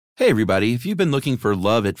Hey everybody, if you've been looking for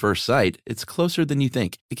love at first sight, it's closer than you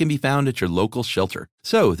think. It can be found at your local shelter.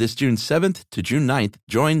 So this June 7th to June 9th,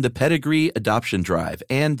 join the Pedigree Adoption Drive,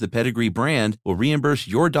 and the Pedigree brand will reimburse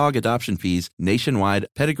your dog adoption fees nationwide.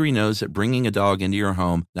 Pedigree knows that bringing a dog into your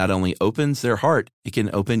home not only opens their heart, it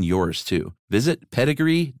can open yours too. Visit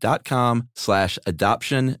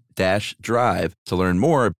pedigree.com/adoption-drive to learn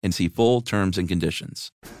more and see full terms and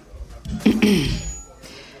conditions.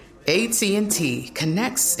 AT&T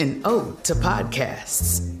connects an ode to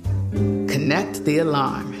podcasts. Connect the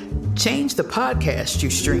alarm. Change the podcast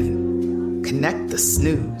you stream. Connect the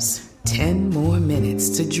snooze. 10 more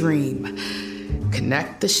minutes to dream.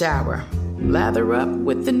 Connect the shower. Lather up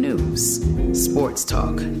with the news. Sports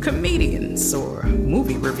talk, comedians, or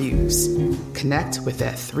movie reviews. Connect with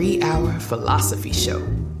that 3-hour philosophy show.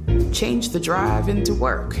 Change the drive into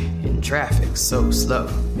work in traffic so slow.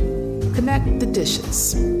 Connect the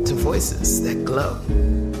dishes to voices that glow.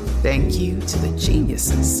 Thank you to the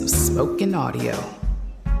geniuses of spoken audio.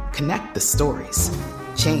 Connect the stories.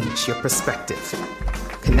 Change your perspective.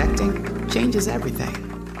 Connecting changes everything.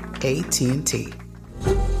 AT&T.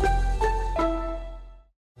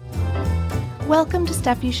 Welcome to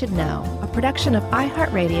Stuff You Should Know, a production of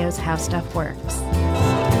iHeartRadio's How Stuff Works.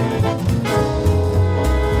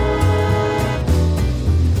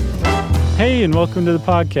 Hey, and welcome to the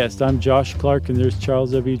podcast. I'm Josh Clark, and there's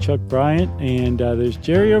Charles W. Chuck Bryant, and there's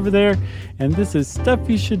Jerry over there, and this is Stuff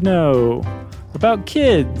You Should Know about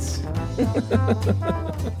kids.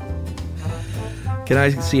 Can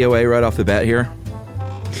I COA right off the bat here?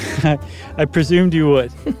 I presumed you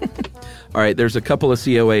would. All right, there's a couple of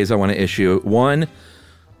COAs I want to issue. One,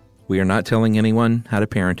 we are not telling anyone how to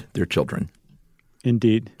parent their children.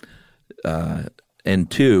 Indeed. And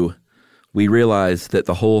two, we realize that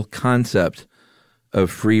the whole concept of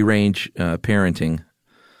free-range parenting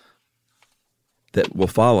that will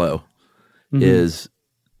follow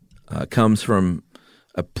comes from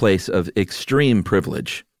a place of extreme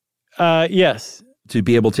privilege. Yes. To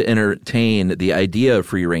be able to entertain the idea of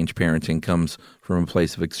free-range parenting comes from a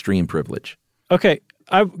place of extreme privilege. Okay.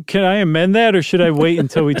 Can I amend that, or should I wait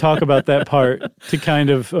until we talk about that part to kind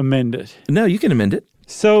of amend it? No, you can amend it.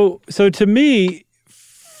 So to me,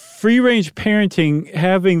 free-range parenting,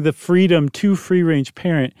 having the freedom to free-range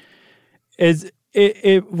parent, is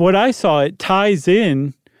what I saw, it ties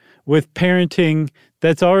in with parenting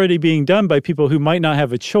that's already being done by people who might not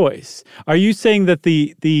have a choice. Are you saying that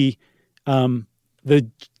the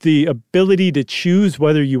ability to choose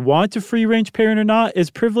whether you want to free-range parent or not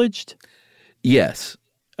is privileged? Yes.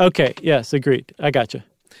 Okay. Yes. Agreed. I gotcha.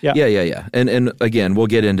 Yeah. Yeah. And again, we'll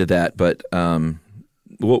get into that, but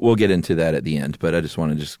we'll get into that at the end. But I just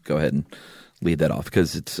want to just go ahead and lead that off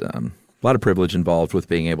because it's a lot of privilege involved with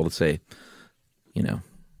being able to say,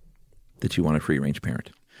 that you want a free-range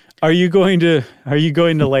parent. Are you going to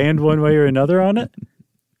land one way or another on it?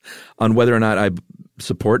 On whether or not I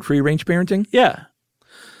support free-range parenting? Yeah.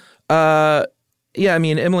 Yeah, I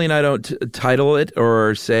mean, Emily and I don't title it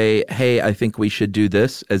or say, hey, I think we should do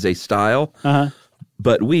this as a style. Uh-huh.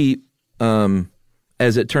 But we,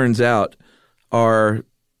 as it turns out, are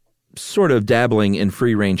sort of dabbling in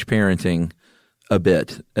free-range parenting a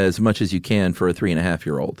bit, as much as you can for a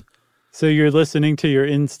 3.5-year-old. So you're listening to your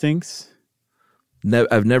instincts?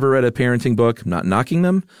 I've never read a parenting book. I'm not knocking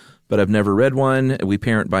them, but I've never read one. We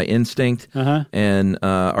parent by instinct, and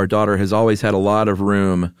our daughter has always had a lot of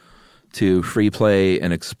room to free play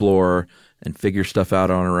and explore and figure stuff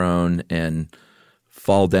out on her own and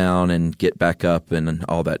fall down and get back up and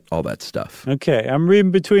all that stuff. Okay, I'm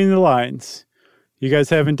reading between the lines. You guys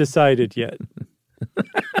haven't decided yet.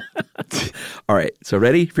 All right, so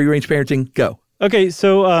ready? Free-range parenting, go. Okay,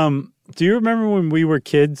 so do you remember when we were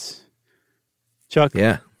kids, Chuck?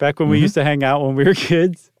 Yeah. Back when we used to hang out when we were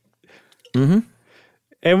kids? Mm-hmm.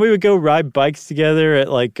 And we would go ride bikes together at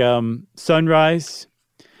sunrise.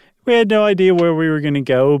 We had no idea where we were going to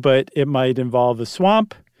go, but it might involve a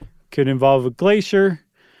swamp, could involve a glacier.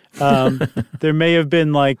 There may have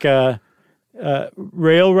been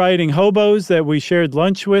rail riding hobos that we shared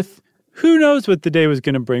lunch with. Who knows what the day was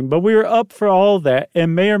going to bring, but we were up for all that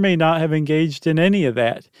and may or may not have engaged in any of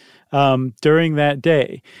that during that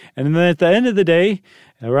day. And then at the end of the day,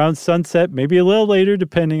 around sunset, maybe a little later,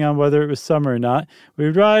 depending on whether it was summer or not, we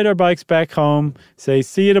would ride our bikes back home, say,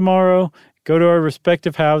 see you tomorrow, go to our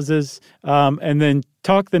respective houses, and then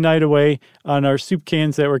talk the night away on our soup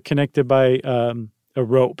cans that were connected by a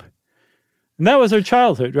rope. And that was our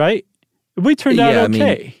childhood, right? We turned out okay. I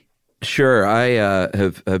mean, sure. I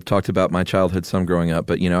have talked about my childhood some growing up,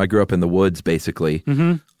 but, I grew up in the woods, basically,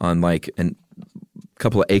 on a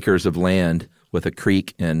couple of acres of land with a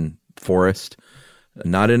creek and forest.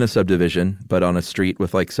 not in a subdivision, but on a street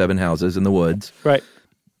with like 7 houses in the woods. Right.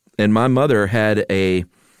 And my mother had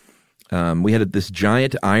we had this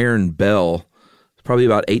giant iron bell, probably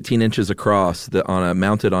about 18 inches across,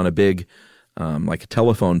 mounted on a big, like a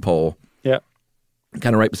telephone pole. Yeah.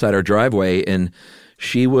 Kind of right beside our driveway. And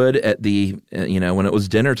she would, at the, when it was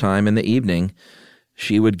dinner time in the evening,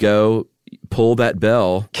 she would go pull that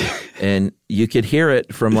bell and you could hear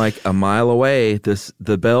it from like a mile away,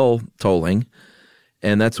 the bell tolling.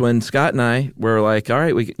 And that's when Scott and I were like, all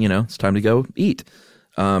right, it's time to go eat.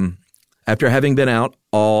 After having been out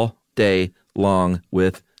all day long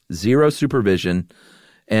with zero supervision.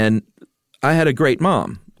 And I had a great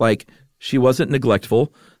mom. Like, she wasn't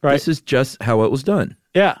neglectful. Right. This is just how it was done.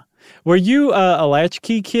 Yeah. Were you a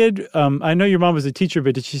latchkey kid? I know your mom was a teacher,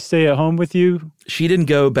 but did she stay at home with you? She didn't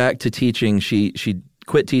go back to teaching. She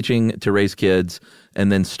quit teaching to raise kids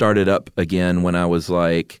and then started up again when I was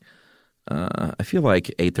like, I feel like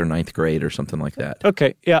 8th or 9th grade or something like that.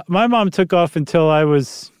 Okay. Yeah. My mom took off until I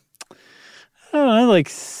was, I don't know, like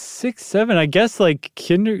 6, 7, I guess, like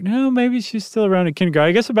maybe she's still around in kindergarten.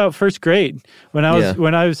 I guess about 1st grade when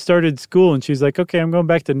I started school, and she's like, okay, I'm going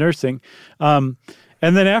back to nursing.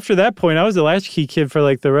 And then after that point, I was a latchkey kid for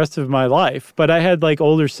like the rest of my life. But I had like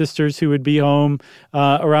older sisters who would be home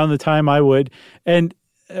around the time I would.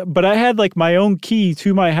 But I had like my own key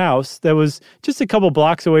to my house that was just a couple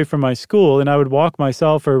blocks away from my school, and I would walk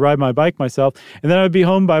myself or ride my bike myself, and then I would be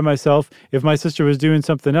home by myself if my sister was doing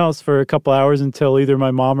something else for a couple hours until either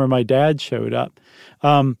my mom or my dad showed up.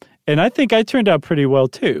 And I think I turned out pretty well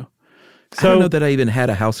too. So, I don't know that I even had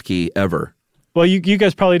a house key ever. Well, you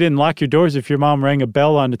guys probably didn't lock your doors if your mom rang a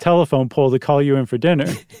bell on the telephone pole to call you in for dinner.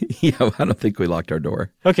 Yeah, I don't think we locked our door.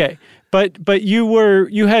 Okay, but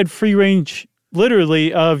you had free range,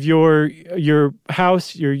 literally, of your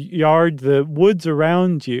house, your yard, the woods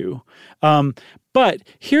around you. But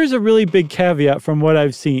here's a really big caveat from what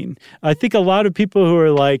I've seen. I think a lot of people who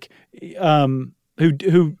are like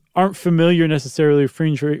who aren't familiar necessarily with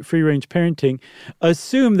free range parenting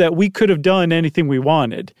assume that we could have done anything we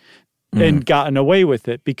wanted and gotten away with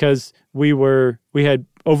it because we had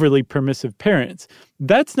overly permissive parents.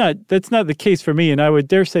 That's not the case for me, and I would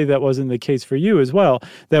dare say that wasn't the case for you as well,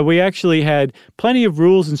 that we actually had plenty of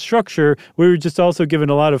rules and structure. We were just also given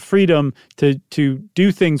a lot of freedom to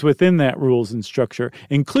do things within that rules and structure,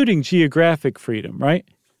 including geographic freedom, right?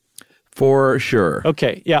 For sure.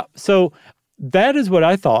 Okay, yeah. So that is what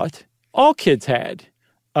I thought all kids had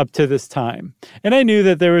up to this time. And I knew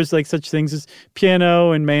that there was like such things as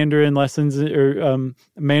piano and Mandarin lessons or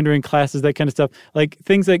Mandarin classes, that kind of stuff, like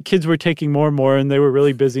things that kids were taking more and more, and they were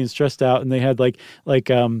really busy and stressed out, and they had like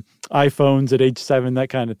iPhones at age 7, that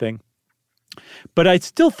kind of thing. But I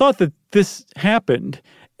still thought that this happened,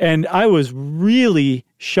 and I was really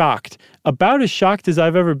shocked, about as shocked as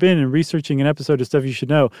I've ever been in researching an episode of Stuff You Should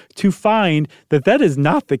Know, to find that is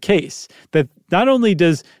not the case. That not only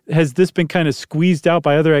has this been kind of squeezed out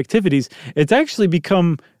by other activities, it's actually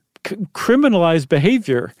become criminalized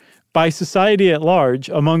behavior by society at large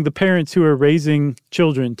among the parents who are raising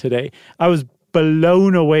children today. I was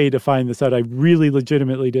blown away to find this out. I really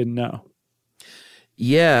legitimately didn't know.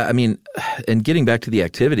 Yeah, I mean, and getting back to the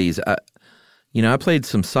activities, I played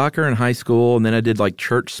some soccer in high school, and then I did like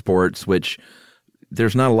church sports, which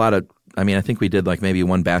there's not a lot of, I think we did like maybe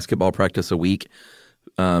one basketball practice a week.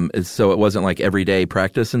 So it wasn't like everyday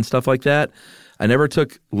practice and stuff like that. I never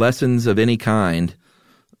took lessons of any kind.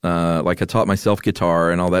 Like I taught myself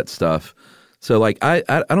guitar and all that stuff. So like I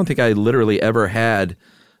don't think I literally ever had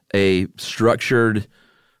a structured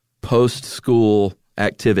post-school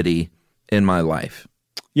activity in my life.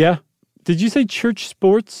 Yeah. Did you say church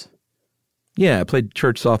sports? Yeah, I played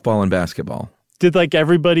church softball and basketball. Did like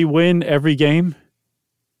everybody win every game?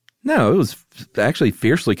 No, it was actually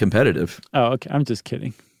fiercely competitive. Oh, okay. I'm just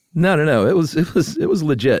kidding. No. It was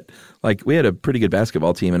legit. Like we had a pretty good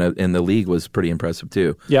basketball team, and the league was pretty impressive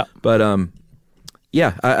too. Yeah. But I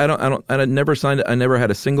never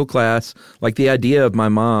had a single class. Like the idea of my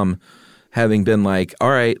mom having been like,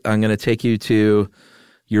 all right, I'm going to take you to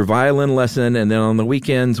your violin lesson, and then on the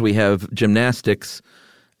weekends we have gymnastics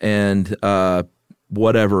and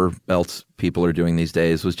whatever else people are doing these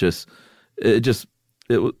days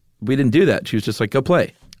we didn't do that. She was just like, go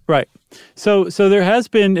play. Right. So there has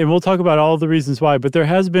been, and we'll talk about all the reasons why, but there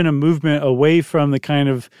has been a movement away from the kind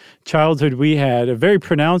of childhood we had, a very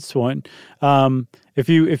pronounced one. If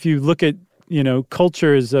you look at,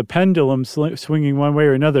 culture as a pendulum swinging one way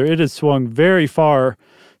or another, it has swung very far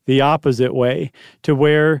the opposite way to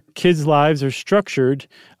where kids' lives are structured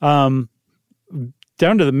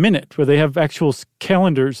down to the minute, where they have actual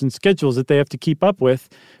calendars and schedules that they have to keep up with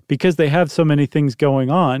because they have so many things going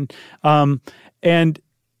on. And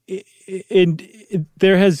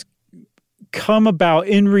there has come about,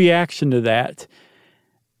 in reaction to that,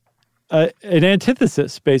 an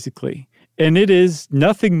antithesis, basically. And it is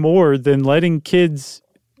nothing more than letting kids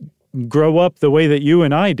grow up the way that you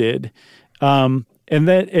and I did. And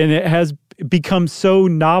it has become so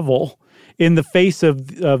novel in the face of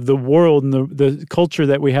the world and the culture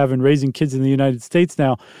that we have in raising kids in the United States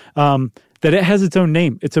now, that it has its own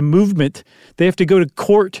name. It's a movement. They have to go to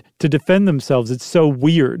court to defend themselves. It's so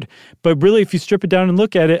weird. But really, if you strip it down and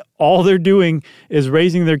look at it, all they're doing is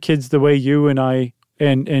raising their kids the way you and I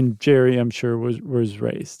and Jerry, I'm sure, was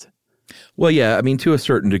raised. Well, yeah, I mean, to a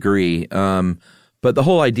certain degree. But the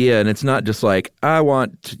whole idea, and it's not just like, I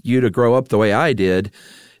want you to grow up the way I did.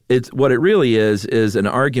 It's what it really is an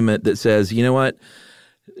argument that says, you know what?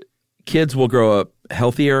 Kids will grow up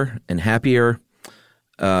healthier and happier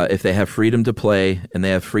if they have freedom to play and they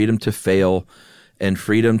have freedom to fail and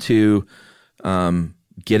freedom to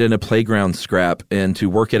get in a playground scrap and to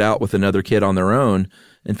work it out with another kid on their own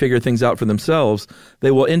and figure things out for themselves.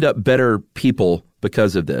 They will end up better people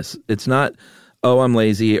because of this. It's not, oh, I'm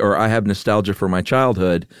lazy or I have nostalgia for my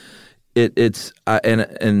childhood. It's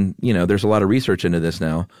and you know, there's a lot of research into this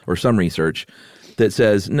now, or some research that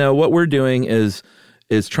says, no, what we're doing is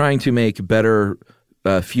trying to make better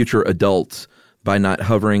future adults by not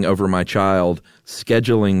hovering over my child,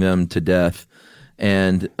 scheduling them to death,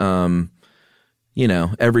 and you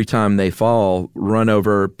know, every time they fall, run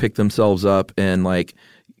over, pick themselves up, and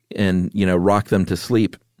you know, rock them to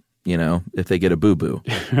sleep. You know, if they get a boo-boo.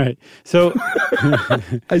 Right. So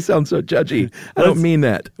I sound so judgy. I don't mean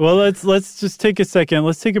that. Well, let's just take a second.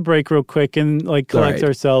 Let's take a break real quick and collect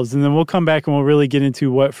ourselves, and then we'll come back and we'll really get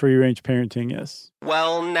into what free-range parenting is.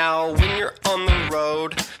 Well, now when you're on the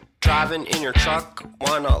road, driving in your truck,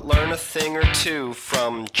 why not learn a thing or two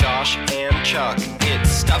from Josh and Chuck?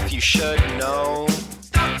 It's stuff you should know.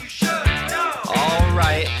 Stuff you should know. All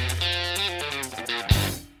right.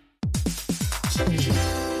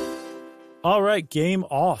 All right, game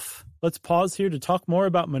off. Let's pause here to talk more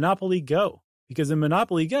about Monopoly Go. Because in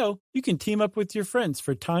Monopoly Go, you can team up with your friends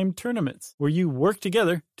for timed tournaments where you work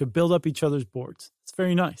together to build up each other's boards. It's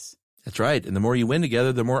very nice. That's right. And the more you win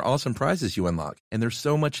together, the more awesome prizes you unlock. And there's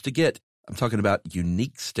so much to get. I'm talking about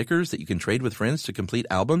unique stickers that you can trade with friends to complete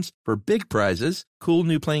albums for big prizes, cool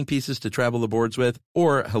new playing pieces to travel the boards with,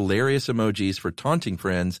 or hilarious emojis for taunting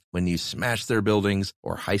friends when you smash their buildings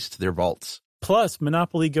or heist their vaults. Plus,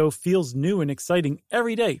 Monopoly Go feels new and exciting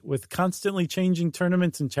every day with constantly changing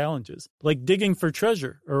tournaments and challenges, like digging for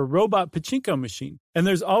treasure or a robot pachinko machine. And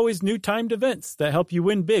there's always new timed events that help you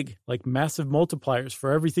win big, like massive multipliers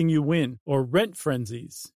for everything you win or rent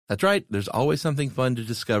frenzies. That's right. There's always something fun to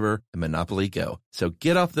discover in Monopoly Go. So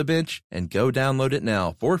get off the bench and go download it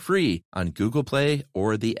now for free on Google Play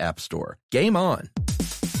or the App Store. Game on.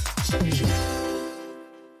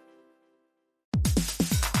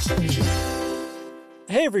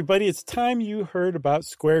 Hey everybody, it's time you heard about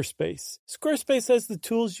Squarespace. Squarespace has the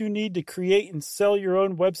tools you need to create and sell your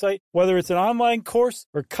own website. Whether it's an online course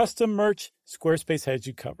or custom merch, Squarespace has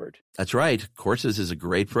you covered. That's right. Courses is a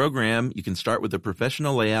great program. You can start with a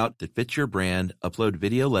professional layout that fits your brand, upload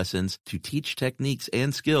video lessons to teach techniques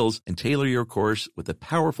and skills, and tailor your course with a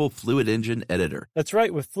powerful Fluid Engine editor. That's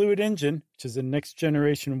right. With Fluid Engine, which is a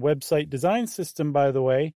next-generation website design system, by the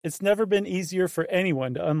way, it's never been easier for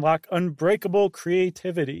anyone to unlock unbreakable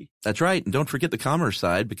creativity. That's right. And don't forget the commerce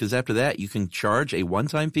side, because after that, you can charge a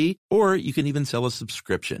one-time fee, or you can even sell a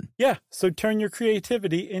subscription. Yeah, so turn your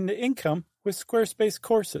creativity into income with Squarespace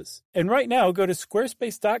courses. And right now, go to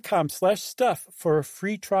squarespace.com/stuff for a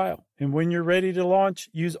free trial. And when you're ready to launch,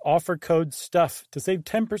 use offer code STUFF to save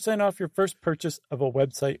 10% off your first purchase of a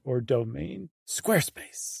website or domain.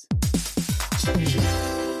 Squarespace.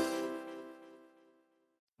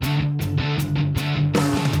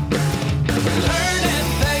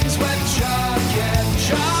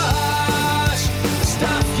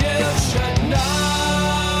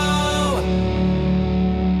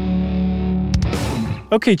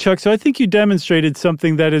 Okay, Chuck, so I think you demonstrated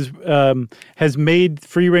something that is has made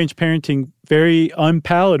free-range parenting very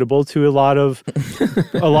unpalatable to a lot of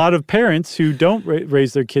parents who don't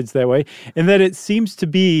raise their kids that way, and that it seems to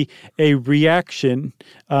be a reaction,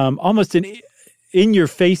 almost an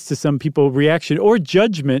in-your-face to some people reaction or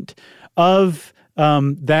judgment of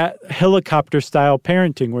that helicopter-style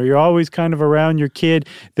parenting where you're always kind of around your kid.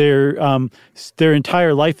 Their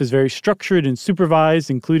entire life is very structured and supervised,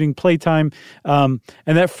 including playtime. And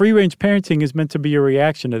that free-range parenting is meant to be a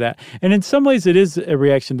reaction to that. And in some ways, it is a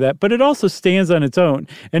reaction to that, but it also stands on its own.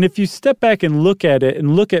 And if you step back and look at it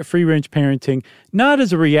and look at free-range parenting, not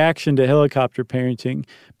as a reaction to helicopter parenting,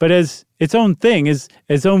 but as its own thing, as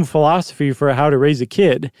its own philosophy for how to raise a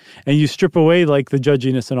kid, and you strip away like the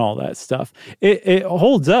judginess and all that stuff, it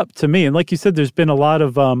holds up to me. And like you said, there's been a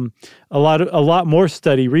lot more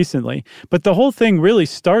study recently, but the whole thing really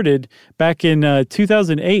started back in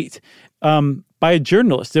 2008 by a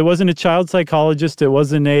journalist. It wasn't a child psychologist. It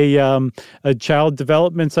wasn't a child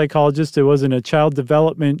development psychologist. It wasn't a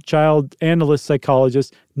child analyst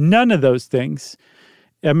psychologist. None of those things.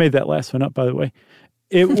 I made that last one up, by the way.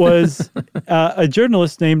 It was a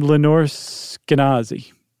journalist named Lenore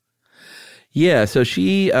Skenazy. Yeah, so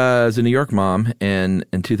she is a New York mom, and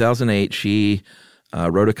in 2008, she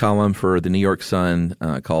wrote a column for the New York Sun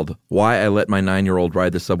called Why I Let My 9-Year-Old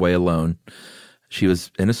Ride the Subway Alone. She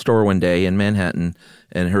was in a store one day in Manhattan,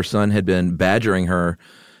 and her son had been badgering her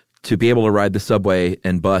to be able to ride the subway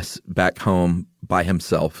and bus back home by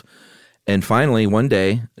himself. And finally, one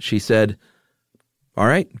day, she said, all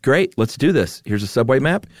right, great, let's do this. Here's a subway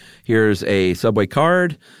map. Here's a subway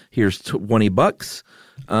card. Here's $20.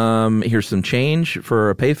 Here's some change for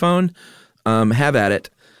a payphone. Have at it.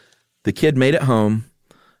 The kid made it home,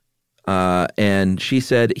 and she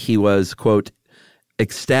said he was, quote,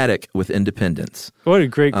 ecstatic with independence. What a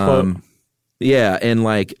great quote. Yeah, and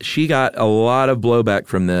like she got a lot of blowback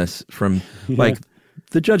from this, like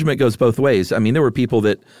the judgment goes both ways. I mean, there were people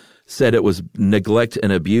that said it was neglect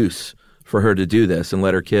and abuse for her to do this and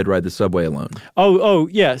let her kid ride the subway alone. Oh,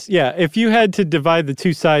 yes, yeah. If you had to divide the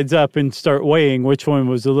two sides up and start weighing which one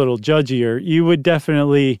was a little judgier, you would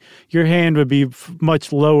definitely, your hand would be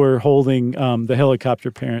much lower holding the helicopter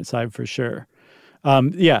parent side for sure.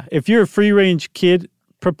 Yeah, if you're a free-range kid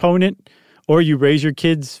proponent or you raise your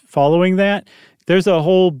kids following that, there's a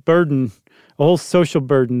whole burden, a whole social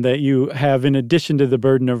burden that you have in addition to the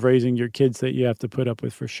burden of raising your kids that you have to put up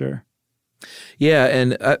with for sure. Yeah,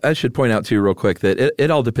 and I should point out, too, real quick, that it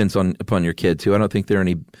all depends upon your kid, too. I don't think there are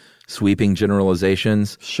any sweeping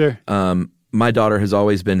generalizations. Sure. My daughter has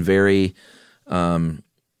always been very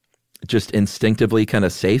just instinctively kind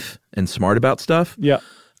of safe and smart about stuff. Yeah.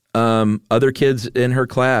 Other kids in her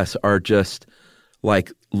class are just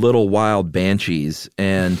like little wild banshees,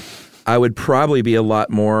 and I would probably be a lot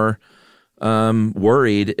more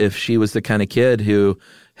worried if she was the kind of kid who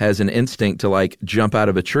has an instinct to like jump out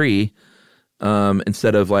of a tree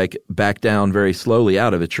instead of like back down very slowly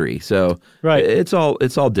out of a tree. So right. It's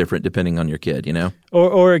all different depending on your kid, you know?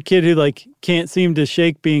 Or a kid who like can't seem to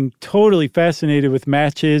shake being totally fascinated with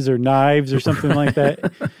matches or knives or something like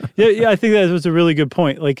that. Yeah, I think that was a really good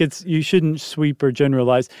point. Like you shouldn't sweep or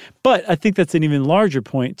generalize. But I think that's an even larger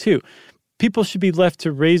point too. People should be left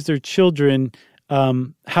to raise their children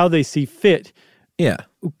how they see fit. Yeah.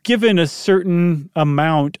 Given a certain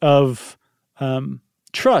amount of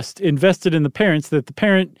trust invested in the parents, that the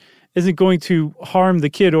parent isn't going to harm the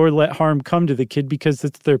kid or let harm come to the kid because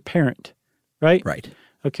it's their parent, right? Right.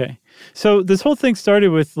 Okay. So this whole thing started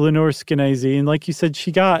with Lenore Skenazy, and like you said,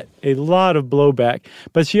 she got a lot of blowback,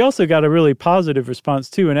 but she also got a really positive response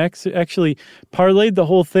too, and actually parlayed the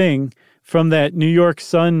whole thing from that New York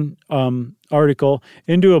Sun article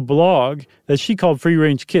into a blog that she called Free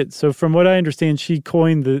Range Kids. So from what I understand, she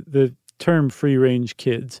coined the term free range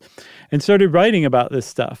kids and started writing about this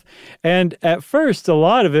stuff. And at first, a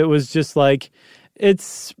lot of it was just like,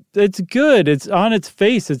 it's good. It's on its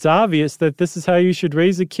face. It's obvious that this is how you should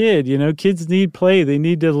raise a kid. You know, kids need play. They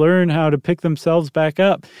need to learn how to pick themselves back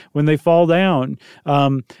up when they fall down.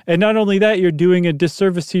 And not only that, you're doing a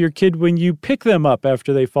disservice to your kid when you pick them up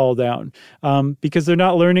after they fall down because they're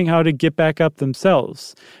not learning how to get back up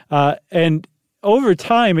themselves. And over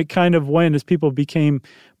time, it kind of went as people became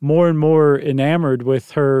more and more enamored with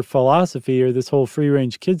her philosophy or this whole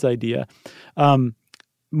free-range kids idea.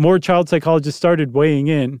 More child psychologists started weighing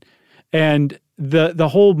in, and the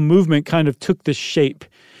whole movement kind of took this shape.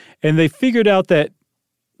 And they figured out that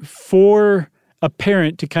for a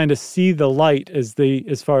parent to kind of see the light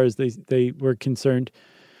as far as they were concerned,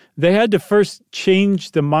 they had to first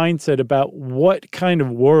change the mindset about what kind of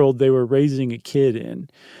world they were raising a kid in.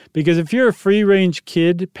 Because if you're a free-range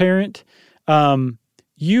kid parent,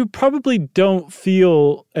 you probably don't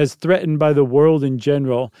feel as threatened by the world in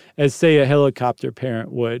general as, say, a helicopter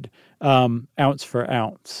parent would, ounce for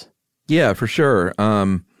ounce. Yeah, for sure.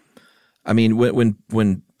 I mean,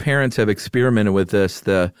 when parents have experimented with this,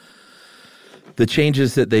 the the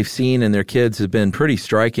changes that they've seen in their kids have been pretty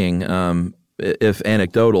striking, if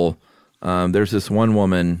anecdotal. There's this one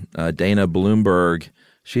woman, Dana Bloomberg.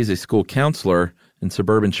 She's a school counselor in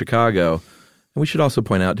suburban Chicago. And we should also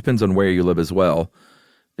point out, it depends on where you live as well.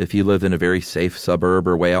 If you live in a very safe suburb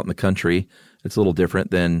or way out in the country, it's a little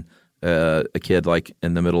different than a kid like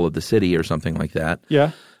in the middle of the city or something like that.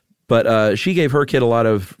 Yeah. But she gave her kid a lot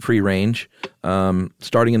of free range,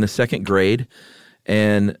 starting in the second grade,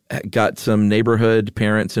 and got some neighborhood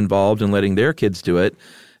parents involved in letting their kids do it.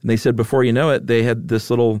 And they said before you know it, they had this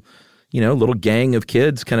little gang of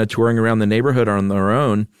kids kind of touring around the neighborhood on their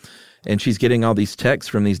own. And she's getting all these texts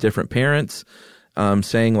from these different parents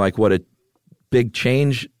saying like what a big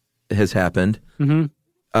change has happened in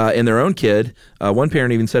their own kid. One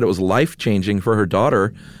parent even said it was life-changing for her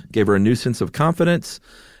daughter, gave her a new sense of confidence.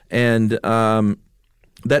 And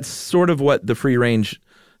that's sort of what the free-range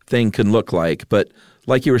thing can look like. But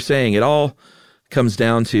like you were saying, it all comes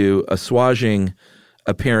down to assuaging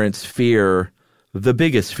a parent's fear, the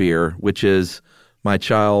biggest fear, which is my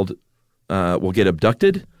child will get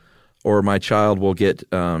abducted, or my child will get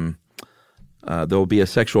there will be a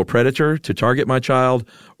sexual predator to target my child,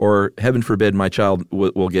 or heaven forbid my child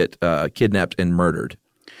will get kidnapped and murdered.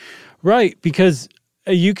 Right, because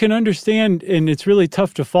you can understand, and it's really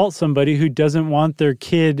tough to fault somebody who doesn't want their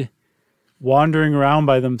kid wandering around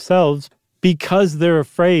by themselves because they're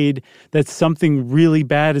afraid that something really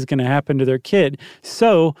bad is going to happen to their kid.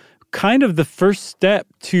 So kind of the first step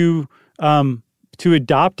to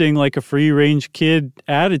adopting like a free-range kid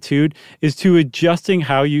attitude is to adjusting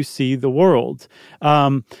how you see the world.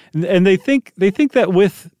 And they think that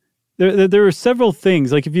with there are several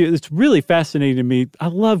things. Like it's really fascinating to me. I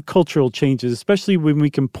love cultural changes, especially when we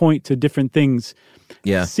can point to different things,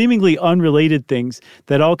 seemingly unrelated things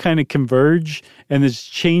that all kind of converge and has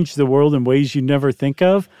changed the world in ways you never think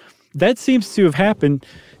of. That seems to have happened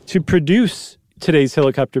to produce today's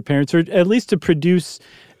helicopter parents, or at least to produce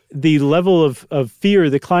the level of fear,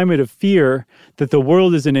 the climate of fear that the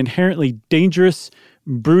world is an inherently dangerous,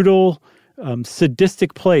 brutal,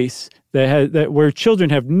 sadistic place that where children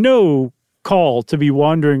have no call to be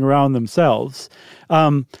wandering around themselves.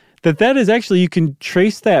 That is actually, you can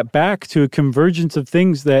trace that back to a convergence of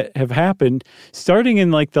things that have happened starting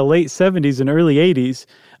in like the late 70s and early 80s.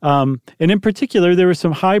 And in particular, there were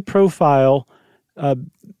some high-profile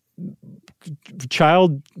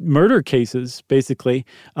child murder cases, basically,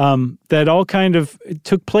 that all kind of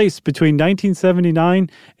took place between 1979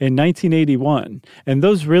 and 1981. And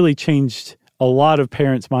those really changed a lot of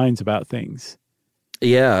parents' minds about things.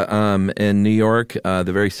 Yeah. In New York,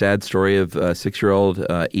 the very sad story of 6-year-old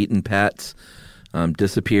Eaton Patz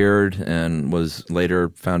disappeared and was later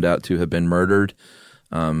found out to have been murdered.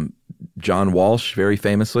 John Walsh, very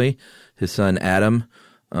famously, his son Adam,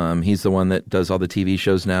 he's the one that does all the TV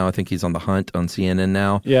shows now. I think he's on The Hunt on CNN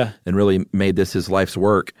now. Yeah. And really made this his life's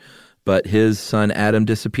work. But his son Adam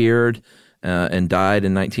disappeared and died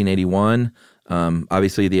in 1981.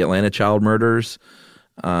 Obviously, the Atlanta child murders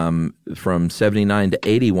from 79 to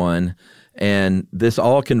 81. And this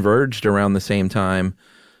all converged around the same time,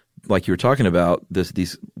 like you were talking about,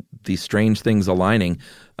 these strange things aligning.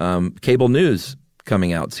 Cable news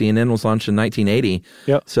coming out. CNN was launched in 1980.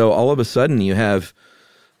 Yep. So all of a sudden you have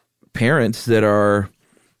parents that are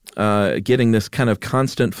getting this kind of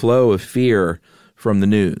constant flow of fear from the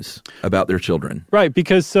news about their children. Right,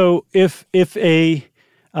 because so if a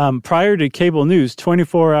prior to cable news,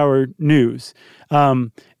 24-hour news,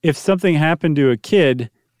 if something happened to a kid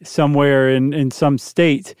somewhere in some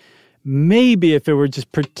state, maybe if it were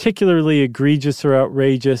just particularly egregious or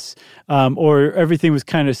outrageous, or everything was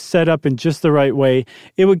kind of set up in just the right way,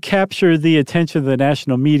 it would capture the attention of the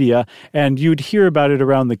national media, and you'd hear about it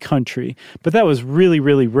around the country. But that was really,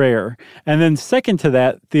 really rare. And then second to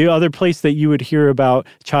that, the other place that you would hear about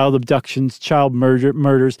child abductions, child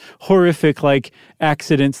murders, horrific like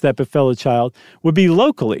accidents that befell a child would be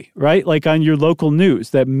locally, right? Like on your local news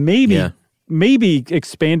that maybe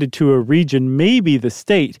expanded to a region, maybe the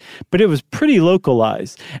state, but it was pretty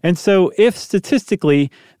localized. And so if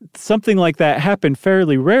statistically something like that happened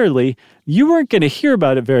fairly rarely, you weren't going to hear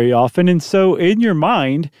about it very often. And so in your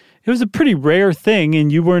mind, it was a pretty rare thing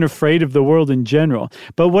and you weren't afraid of the world in general.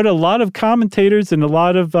 But what a lot of commentators and a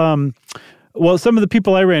lot of, some of the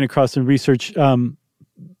people I ran across in research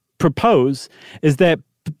propose is that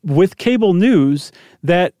with cable news,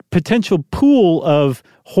 that potential pool of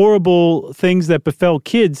horrible things that befell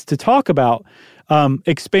kids to talk about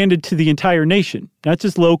expanded to the entire nation. not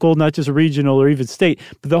just local, not just regional or even state,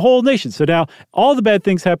 but the whole nation. So now all the bad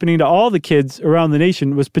things happening to all the kids around the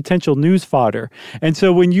nation was potential news fodder. And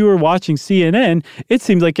so when you were watching CNN, it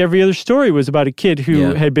seemed like every other story was about a kid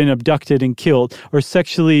who had been abducted and killed or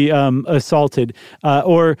sexually assaulted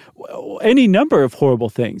or any number of horrible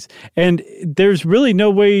things. And there's really no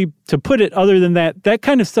way to put it other than that. That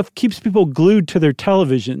kind of stuff keeps people glued to their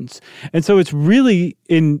televisions. And so it's really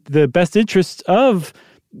in the best interest of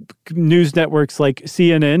news networks like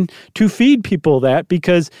CNN to feed people that,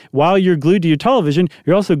 because while you're glued to your television,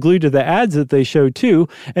 you're also glued to the ads that they show too.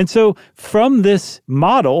 And so from this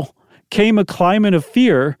model came a climate of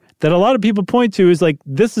fear that a lot of people point to as like,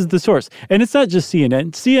 this is the source. And it's not just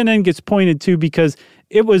CNN. CNN gets pointed to because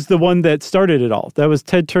it was the one that started it all. That was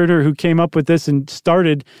Ted Turner who came up with this and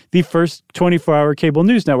started the first 24-hour cable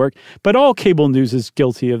news network. But all cable news is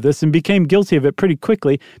guilty of this and became guilty of it pretty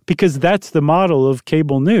quickly because that's the model of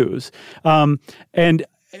cable news. And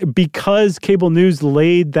because cable news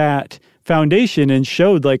laid that foundation and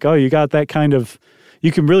showed like, oh, you got that kind of,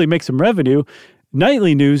 you can really make some revenue,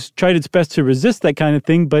 nightly news tried its best to resist that kind of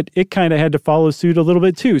thing, but it kind of had to follow suit a little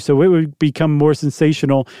bit too. So it would become more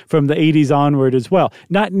sensational from the 80s onward as well.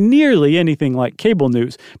 Not nearly anything like cable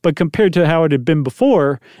news, but compared to how it had been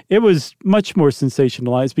before, it was much more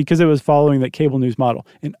sensationalized because it was following that cable news model.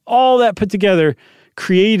 And all that put together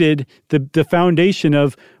created the foundation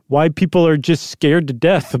of why people are just scared to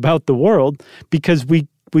death about the world, because we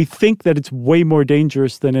think that it's way more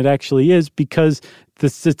dangerous than it actually is because the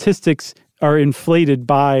statistics are inflated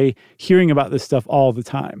by hearing about this stuff all the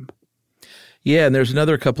time. Yeah, and there's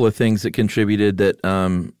another couple of things that contributed that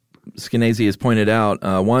Skenazy has pointed out.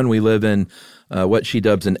 One, we live in what she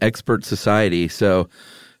dubs an expert society. So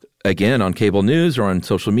again, on cable news or on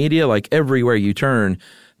social media, like everywhere you turn,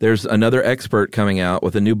 there's another expert coming out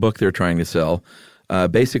with a new book they're trying to sell,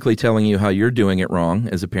 basically telling you how you're doing it wrong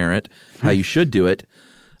as a parent, how you should do it.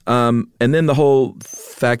 And then the whole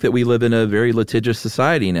fact that we live in a very litigious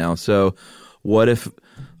society now. So what if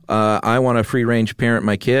I want to free-range parent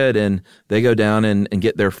my kid and they go down and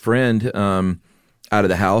get their friend out of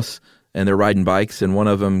the house and they're riding bikes and one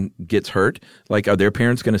of them gets hurt? Like, are their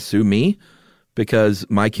parents going to sue me because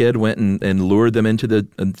my kid went and lured them into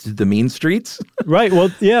the mean streets? Right. Well,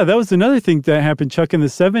 yeah, that was another thing that happened, Chuck, in the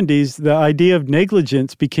 70s. The idea of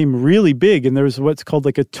negligence became really big, and there was what's called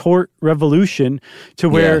like a tort revolution to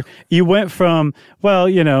where you went from, well,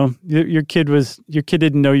 you know, your kid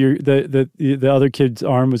didn't know the other kid's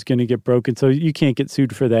arm was going to get broken, so you can't get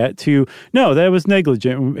sued for that, to, no, that was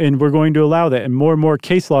negligent, and we're going to allow that. And more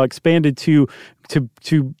case law expanded to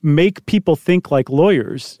make people think like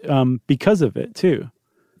lawyers because of it too.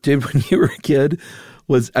 Dude, when you were a kid,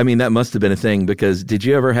 that must have been a thing, because did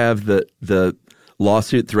you ever have the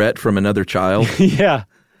lawsuit threat from another child? Yeah.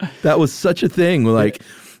 That was such a thing. Like,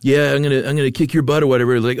 yeah, I'm gonna kick your butt or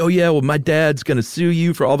whatever. It's like, oh yeah, well my dad's gonna sue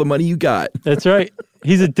you for all the money you got. That's right.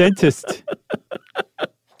 He's a dentist.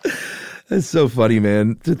 It's so funny,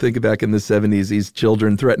 man, to think back in the 70s, these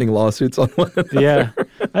children threatening lawsuits on one another. Yeah,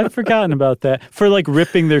 I'd forgotten about that. For like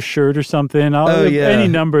ripping their shirt or something. Any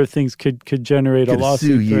number of things could generate a lawsuit.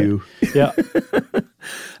 Sue you. Yeah.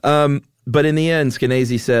 But in the end,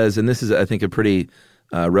 Skenazy says, and this is, I think, a pretty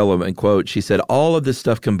relevant quote, she said, all of this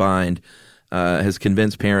stuff combined has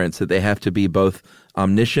convinced parents that they have to be both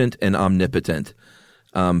omniscient and omnipotent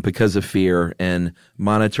because of fear and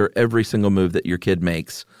monitor every single move that your kid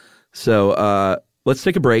makes. So let's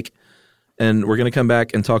take a break, and we're going to come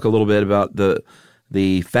back and talk a little bit about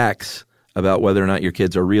the facts about whether or not your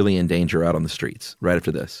kids are really in danger out on the streets right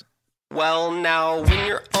after this. Well, now, when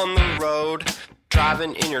you're on the road,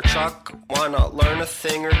 driving in your truck, why not learn a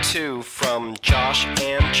thing or two from Josh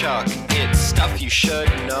and Chuck? It's stuff you should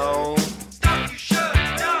know. Stuff you should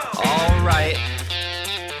know. All right.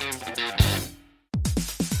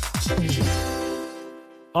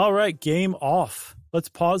 All right, game off. Let's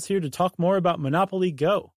pause here to talk more about Monopoly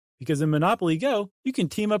Go. Because in Monopoly Go, you can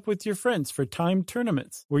team up with your friends for timed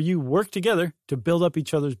tournaments where you work together to build up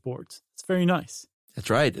each other's boards. It's very nice. That's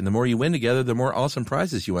right. And the more you win together, the more awesome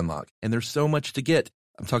prizes you unlock. And there's so much to get.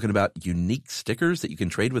 I'm talking about unique stickers that you can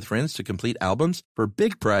trade with friends to complete albums for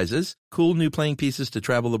big prizes, cool new playing pieces to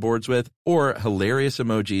travel the boards with, or hilarious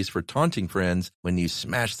emojis for taunting friends when you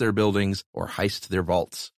smash their buildings or heist their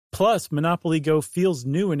vaults. Plus, Monopoly Go feels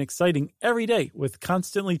new and exciting every day with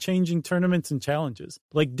constantly changing tournaments and challenges,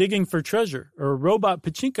 like digging for treasure or a robot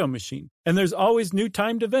pachinko machine. And there's always new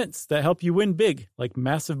timed events that help you win big, like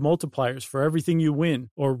massive multipliers for everything you win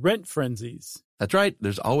or rent frenzies. That's right.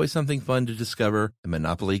 There's always something fun to discover in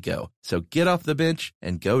Monopoly Go. So get off the bench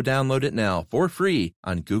and go download it now for free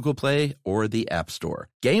on Google Play or the App Store.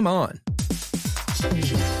 Game on!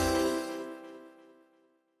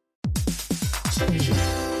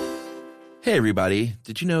 Hey everybody,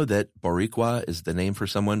 did you know that Boricua is the name for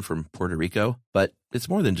someone from Puerto Rico? But it's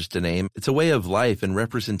more than just a name. It's a way of life and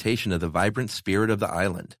representation of the vibrant spirit of the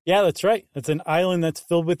island. Yeah, that's right. It's an island that's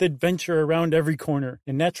filled with adventure around every corner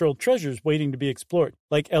and natural treasures waiting to be explored,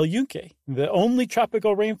 like El Yunque, the only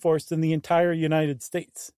tropical rainforest in the entire United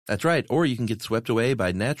States. That's right. Or you can get swept away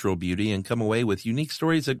by natural beauty and come away with unique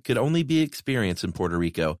stories that could only be experienced in Puerto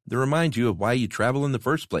Rico that remind you of why you travel in the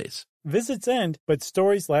first place. Visits end, but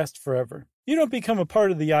stories last forever. You don't become a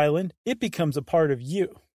part of the island, it becomes a part of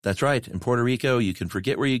you. That's right. In Puerto Rico, you can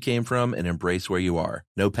forget where you came from and embrace where you are.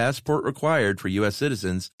 No passport required for U.S.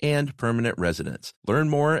 citizens and permanent residents. Learn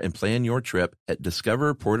more and plan your trip at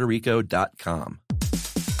discoverpuertorico.com.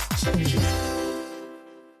 Learning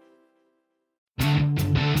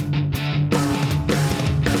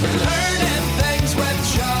things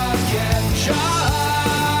with Chuck and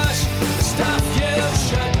Josh. Stuff you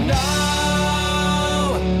should know.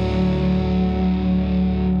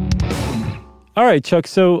 All right, Chuck.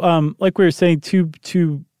 So, like we were saying,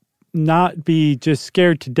 to not be just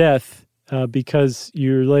scared to death because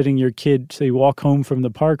you're letting your kid, say, walk home from the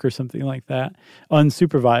park or something like that,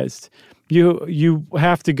 unsupervised, you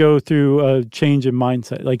have to go through a change in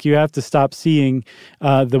mindset. Like, you have to stop seeing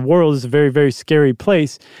the world as a very, very scary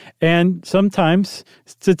place. And sometimes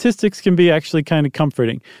statistics can be actually kind of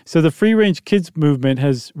comforting. So the free-range kids movement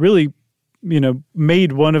has really,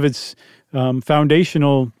 made one of its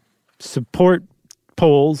foundational support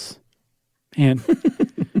polls. And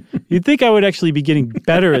you'd think I would actually be getting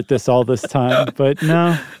better at this all this time, but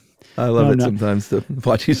no. I love it sometimes to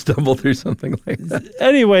watch you stumble through something like that.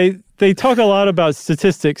 Anyway, they talk a lot about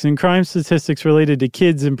statistics and crime statistics related to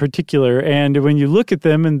kids in particular. And when you look at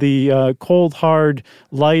them in the cold, hard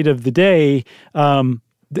light of the day,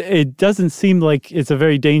 it doesn't seem like it's a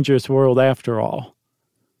very dangerous world after all.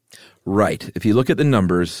 Right. If you look at the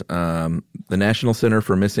numbers, the National Center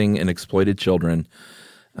for Missing and Exploited Children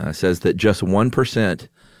says that just 1%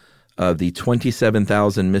 of the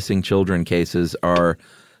 27,000 missing children cases are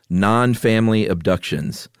non-family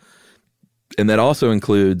abductions. And that also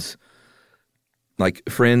includes like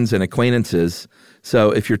friends and acquaintances. So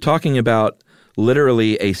if you're talking about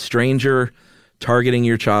literally a stranger targeting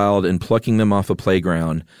your child and plucking them off a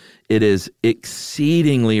playground, it is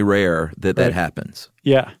exceedingly rare that that happens.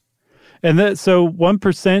 Yeah. And so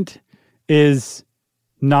 1% is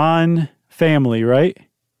non-family, right?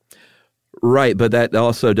 Right, but that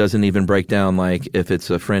also doesn't even break down like if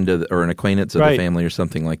it's a friend or an acquaintance of the family or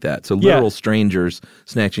something like that. So literal strangers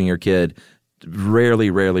snatching your kid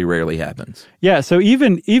rarely happens. Yeah, so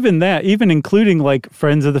even including like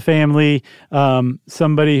friends of the family,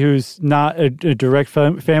 somebody who's not a direct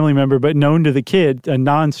family member but known to the kid, a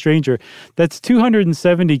non-stranger, that's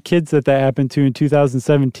 270 kids that happened to in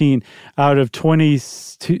 2017 out of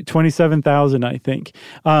 27,000, I think,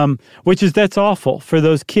 that's awful for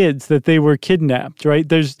those kids that they were kidnapped, right?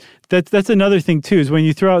 That's another thing, too, is when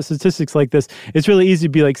you throw out statistics like this, it's really easy to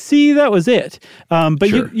be like, see, that was it. But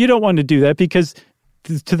sure. you don't want to do that because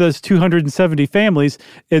to those 270 families,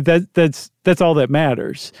 that's all that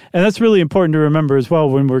matters. And that's really important to remember as well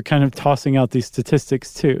when we're kind of tossing out these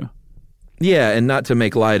statistics, too. Yeah, and not to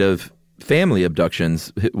make light of family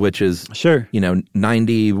abductions, which is,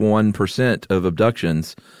 91% of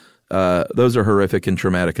abductions. Those are horrific and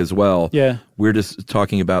traumatic as well. Yeah. We're just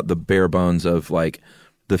talking about the bare bones of like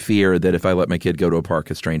the fear that if I let my kid go to a park,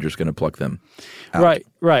 a stranger's going to pluck them out.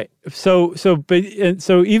 Right. So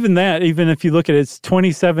even if you look at it, it's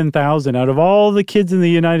 27,000 out of all the kids in the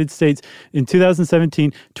United States in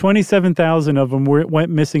 2017, 27,000 of them went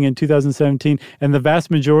missing in 2017, and the vast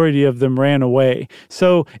majority of them ran away.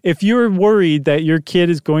 So if you're worried that your kid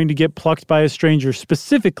is going to get plucked by a stranger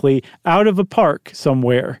specifically out of a park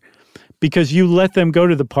somewhere because you let them go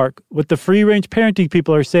to the park, what the free-range parenting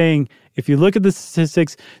people are saying, if you look at the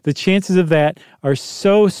statistics, the chances of that are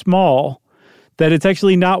so small that it's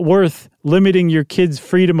actually not worth limiting your kid's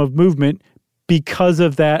freedom of movement because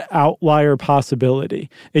of that outlier possibility.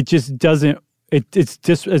 It just doesn't, it's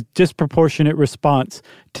just a disproportionate response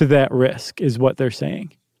to that risk is what they're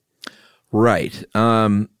saying. Right.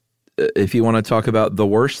 If you want to talk about the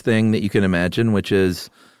worst thing that you can imagine, which is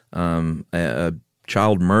a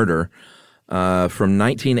child murder, from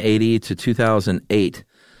 1980 to 2008,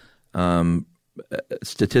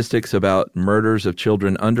 statistics about murders of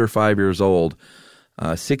children under 5 years old,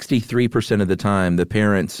 63% of the time the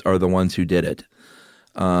parents are the ones who did it,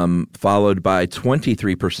 followed by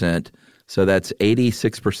 23%, so that's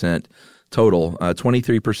 86% total.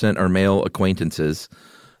 23% are male acquaintances,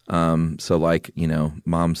 So like,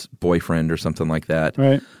 mom's boyfriend or something like that.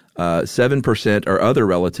 Right. 7% are other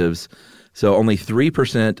relatives. So only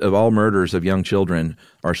 3% of all murders of young children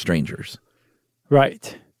are strangers.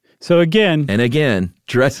 Right. So again,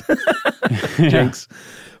 Jinx,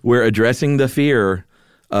 we're addressing the fear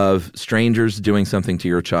of strangers doing something to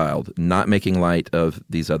your child, not making light of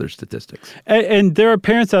these other statistics. and there are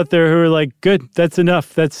parents out there who are like, good, that's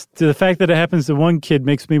enough. That's the fact that it happens to one kid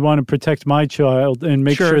makes me want to protect my child and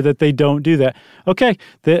make sure that they don't do that. Okay,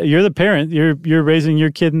 you're the parent. You're raising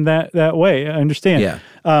your kid in that way. I understand. Yeah.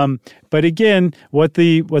 But again, what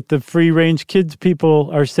the free range kids people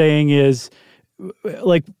are saying is,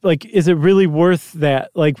 like, is it really worth that?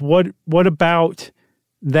 Like, what about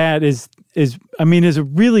that is it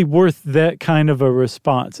really worth that kind of a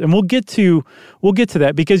response? And we'll get to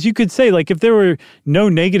that, because you could say, like, if there were no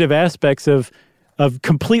negative aspects of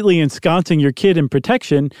completely ensconcing your kid in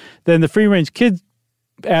protection, then the free range kid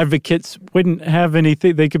advocates wouldn't have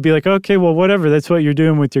anything. They could be like, okay, well, whatever, that's what you're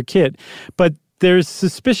doing with your kid. But there's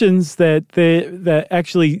suspicions that that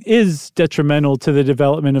actually is detrimental to the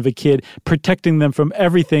development of a kid, protecting them from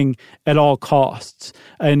everything at all costs.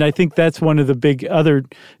 And I think that's one of the big other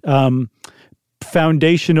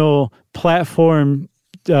foundational platform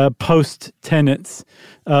post tenets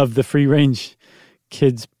of the free range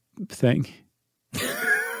kids thing.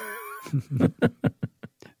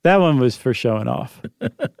 That one was for showing off.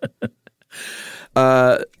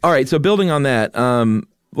 All right. So building on that,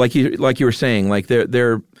 like you were saying, like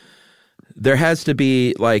there has to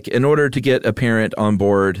be, like, in order to get a parent on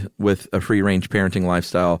board with a free range parenting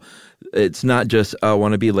lifestyle, it's not just, I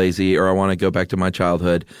want to be lazy or I want to go back to my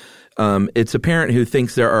childhood. It's a parent who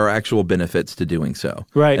thinks there are actual benefits to doing so.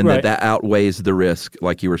 Right. And right. that outweighs the risk,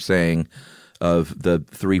 like you were saying, of the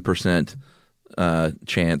 3%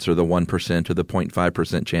 chance or the 1% or the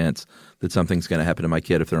 0.5% chance that something's going to happen to my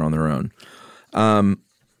kid if they're on their own.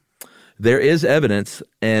 There is evidence,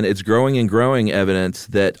 and it's growing and growing evidence,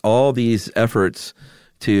 that all these efforts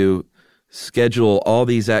to schedule all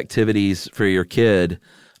these activities for your kid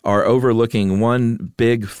are overlooking one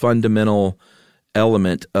big fundamental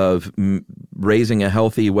element of raising a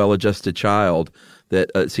healthy, well-adjusted child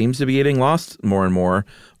that seems to be getting lost more and more,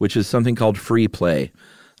 which is something called free play.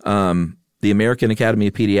 The American Academy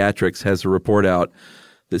of Pediatrics has a report out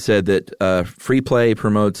that said that free play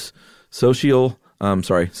promotes social. I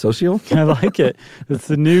like it. It's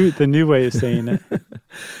the new way of saying it.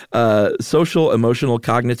 Social, emotional,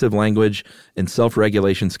 cognitive, language, and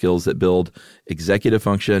self-regulation skills that build executive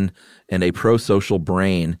function and a pro-social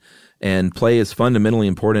brain. And play is fundamentally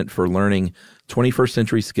important for learning 21st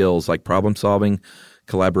century skills like problem solving,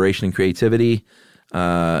 collaboration, and creativity,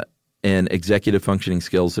 and executive functioning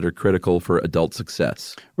skills that are critical for adult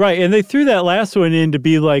success. Right. And they threw that last one in to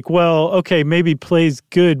be like, well, okay, maybe play's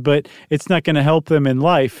good, but it's not going to help them in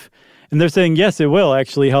life. And they're saying, yes, it will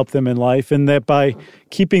actually help them in life. And that by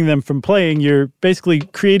keeping them from playing, you're basically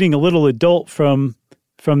creating a little adult from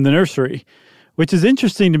the nursery, which is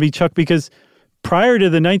interesting to me, Chuck, because prior to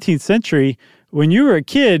the 19th century, when you were a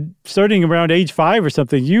kid, starting around age 5 or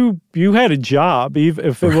something, you had a job.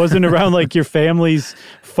 If it wasn't around like your family's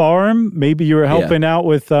farm, maybe you were helping out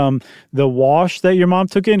with the wash that your mom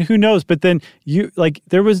took in. Who knows? But then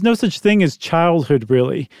there was no such thing as childhood,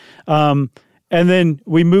 really. And then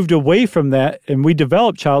we moved away from that and we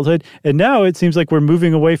developed childhood. And now it seems like we're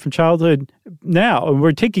moving away from childhood now. And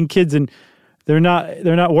we're taking kids and they're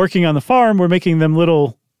not working on the farm. We're making them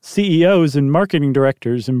little CEOs and marketing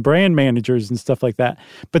directors and brand managers and stuff like that.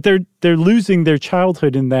 But they're losing their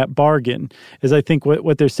childhood in that bargain, is I think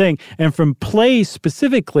what they're saying. And from play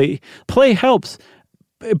specifically, play helps,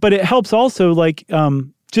 but it helps also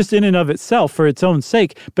just in and of itself for its own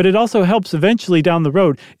sake, but it also helps eventually down the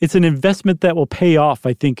road. It's an investment that will pay off,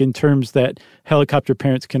 I think, in terms that helicopter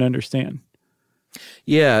parents can understand.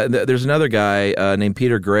 Yeah, there's another guy named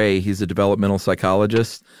Peter Gray. He's a developmental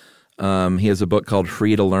psychologist. He has a book called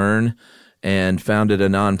Free to Learn and founded a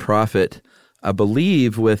nonprofit, I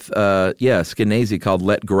believe, with Skenazy called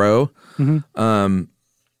Let Grow. Mm-hmm.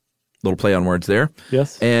 Little play on words there.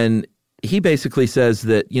 Yes. And he basically says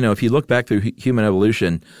that, if you look back through human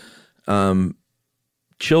evolution,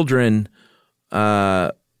 children,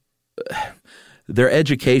 their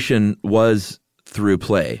education was through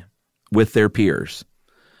play with their peers.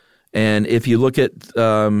 And if you look at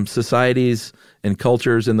societies and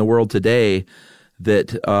cultures in the world today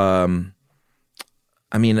that, how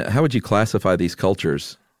would you classify these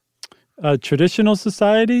cultures? Traditional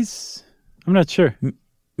societies? I'm not sure.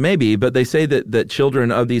 Maybe, but they say that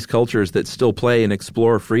children of these cultures that still play and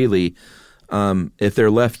explore freely, if they're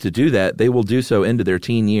left to do that, they will do so into their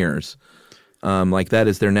teen years. Like that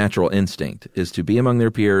is their natural instinct, is to be among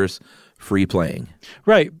their peers, free playing.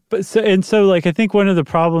 Right. But so like I think one of the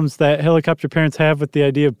problems that helicopter parents have with the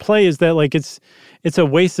idea of play is that like it's a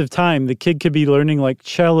waste of time. The kid could be learning like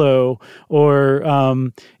cello or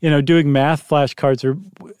doing math flashcards or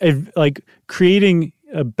like creating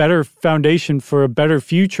a better foundation for a better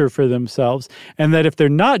future for themselves. And that if they're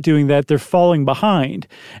not doing that, they're falling behind.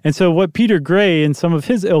 And so what Peter Gray and some of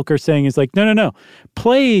his ilk are saying is like, no.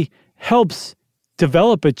 Play helps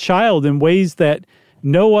develop a child in ways that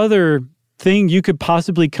no other thing you could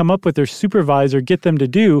possibly come up with or supervise or get them to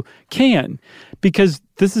do can. Because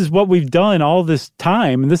this is what we've done all this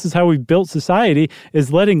time, and this is how we've built society,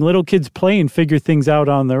 is letting little kids play and figure things out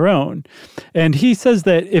on their own. And he says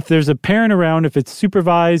that if there's a parent around, if it's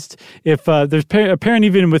supervised, if there's a parent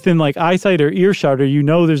even within like eyesight or earshot,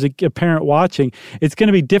 or there's a parent watching, it's going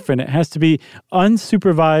to be different. It has to be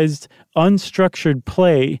unsupervised, unstructured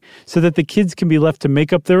play so that the kids can be left to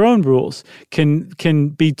make up their own rules, can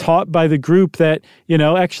be taught by the group that,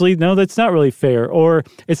 actually, no, that's not really fair, or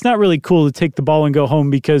it's not really cool to take the ball and go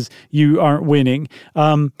home because you aren't winning.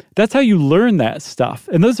 That's how you learn that stuff.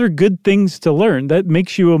 And those are good things to learn. That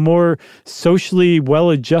makes you a more socially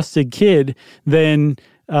well-adjusted kid than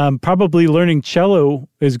probably learning cello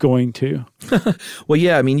is going to. Well,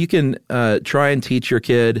 yeah, I mean, you can try and teach your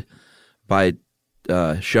kid by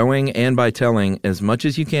showing and by telling as much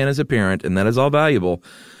as you can as a parent, and that is all valuable.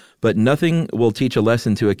 But nothing will teach a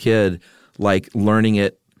lesson to a kid like learning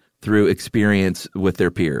it through experience with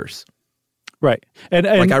their peers. Right. And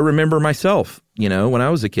like I remember myself, when I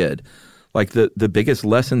was a kid, like the biggest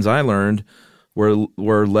lessons I learned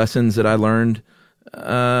were lessons that I learned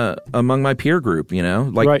among my peer group,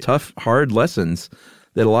 like right. Tough, hard lessons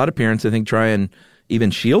that a lot of parents, I think, try and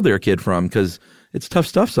even shield their kid from because it's tough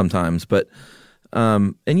stuff sometimes. But,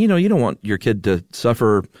 and you don't want your kid to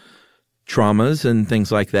suffer traumas and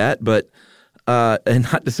things like that. But, and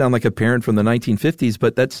not to sound like a parent from the 1950s,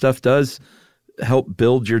 but that stuff does help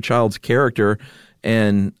build your child's character.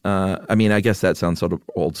 And I guess that sounds sort of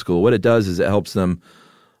old school. What it does is it helps them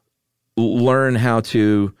learn how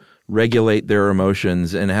to regulate their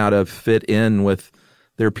emotions and how to fit in with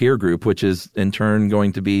their peer group, which is in turn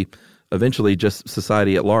going to be eventually just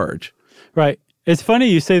society at large. Right. It's funny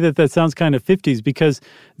you say that sounds kind of 50s because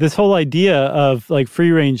this whole idea of like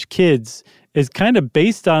free-range kids is kind of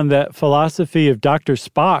based on that philosophy of Dr.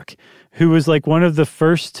 Spock, who was like one of the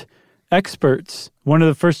first experts, one of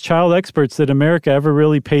the first child experts that America ever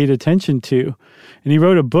really paid attention to. And he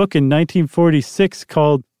wrote a book in 1946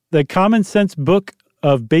 called The Common Sense Book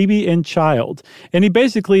of Baby and Child. And he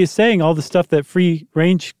basically is saying all the stuff that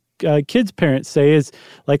free-range kids' parents say is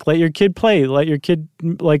like, let your kid play, let your kid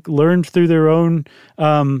like learn through their own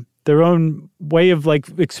way of like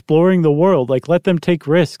exploring the world, like let them take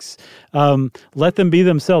risks, let them be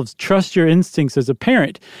themselves, trust your instincts as a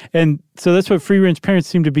parent. And so that's what free-range parents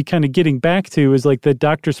seem to be kind of getting back to, is like the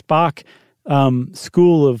Dr. Spock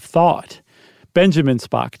school of thought. Benjamin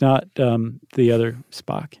Spock, not the other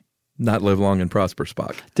Spock. Not Live Long and Prosper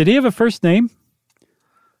Spock. Did he have a first name?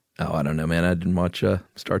 Oh, I don't know, man. I didn't watch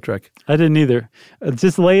Star Trek. I didn't either.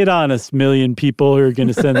 Just lay it on us, million people who are going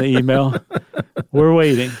to send the email. We're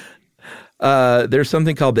waiting. There's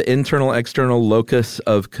something called the internal-external locus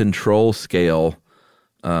of control scale.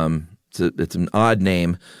 It's an odd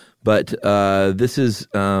name, but this has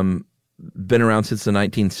been around since the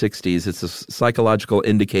 1960s. It's a psychological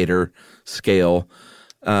indicator scale.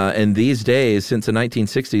 And these days, since the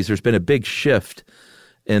 1960s, there's been a big shift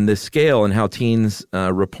in this scale and how teens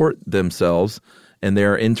report themselves and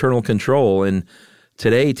their internal control. And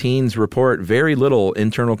today, teens report very little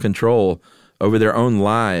internal control over their own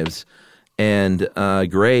lives. And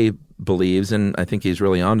Gray believes, and I think he's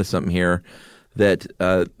really onto something here, that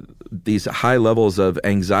these high levels of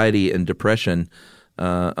anxiety and depression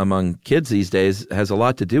among kids these days has a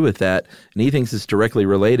lot to do with that. And he thinks it's directly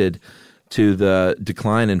related to the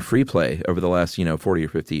decline in free play over the last, 40 or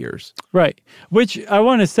 50 years. Right. Which I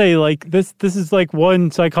want to say, like, this is like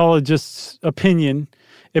one psychologist's opinion.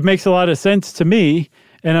 It makes a lot of sense to me,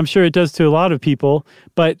 and I'm sure it does to a lot of people,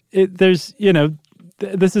 but there's,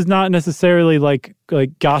 this is not necessarily like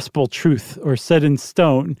gospel truth or set in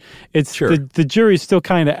stone. It's sure. The jury's still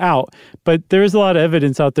kind of out, but there is a lot of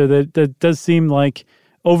evidence out there that does seem like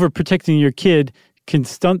overprotecting your kid can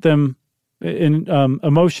stunt them in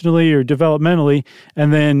emotionally or developmentally,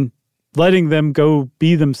 and then letting them go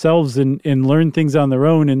be themselves and learn things on their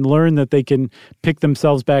own and learn that they can pick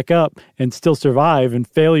themselves back up and still survive, and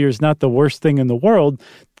failure is not the worst thing in the world,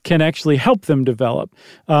 can actually help them develop.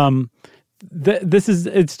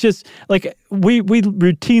 it's just like we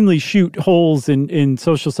routinely shoot holes in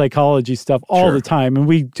social psychology stuff all the time, and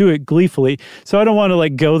we do it gleefully. So I don't want to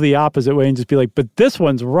like go the opposite way and just be like, but this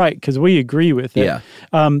one's right because we agree with it. Yeah,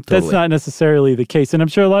 that's not necessarily the case, and I'm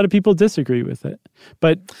sure a lot of people disagree with it.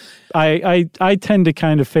 But I tend to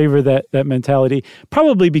kind of favor that mentality,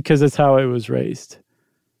 probably because that's how I was raised.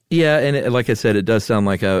 Yeah, and like I said, it does sound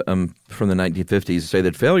like I'm from the 1950s to say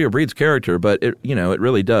that failure breeds character, but it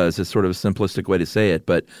really does. It's sort of a simplistic way to say it,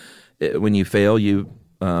 but when you fail, you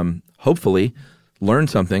hopefully learn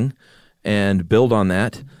something and build on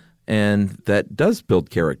that, and that does build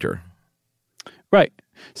character. Right.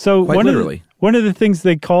 So quite literally. One of the things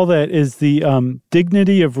they call that is the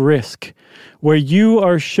dignity of risk, where you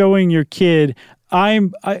are showing your kid,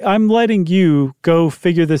 I'm letting you go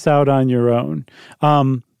figure this out on your own.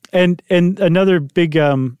 And another big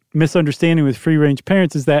misunderstanding with free-range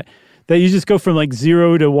parents is that you just go from like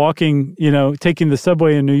 0 to walking, taking the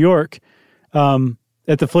subway in New York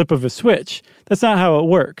at the flip of a switch. That's not how it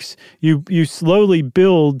works. You slowly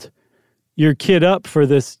build your kid up for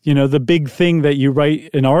this, the big thing that you write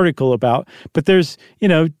an article about. But there's,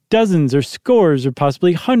 dozens or scores or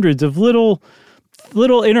possibly hundreds of little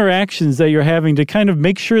interactions that you're having to kind of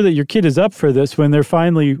make sure that your kid is up for this when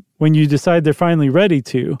you decide they're finally ready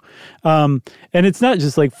to. And it's not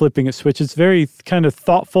just like flipping a switch. It's very kind of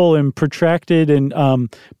thoughtful and protracted and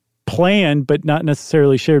planned, but not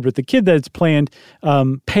necessarily shared with the kid, that it's planned,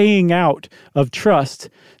 paying out of trust.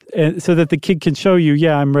 And so that the kid can show you,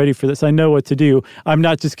 yeah, I'm ready for this. I know what to do. I'm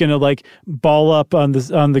not just going to like ball up on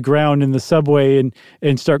the ground in the subway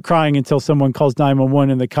and start crying until someone calls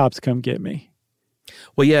 911 and the cops come get me.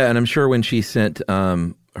 Well, yeah, and I'm sure when she sent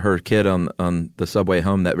her kid on the subway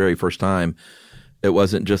home that very first time, it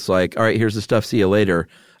wasn't just like, all right, here's the stuff, see you later.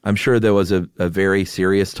 I'm sure there was a very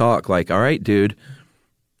serious talk, like, all right, dude,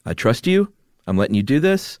 I trust you. I'm letting you do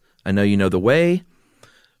this. I know you know the way.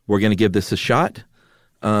 We're going to give this a shot.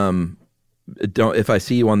 If I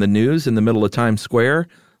see you on the news in the middle of Times Square,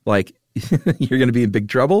 like, you're going to be in big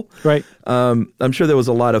trouble. Right. I'm sure there was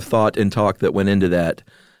a lot of thought and talk that went into that.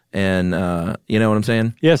 And you know what I'm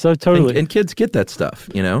saying? Yes, totally. And kids get that stuff,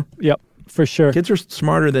 Yep, for sure. Kids are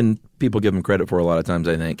smarter than people give them credit for a lot of times,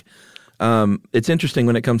 I think. It's interesting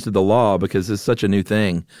when it comes to the law because it's such a new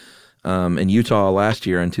thing. In Utah last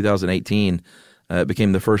year, in 2018, it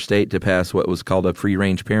became the first state to pass what was called a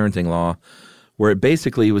free-range parenting law, where it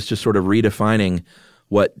basically was just sort of redefining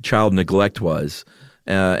what child neglect was.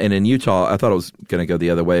 And in Utah, I thought it was going to go the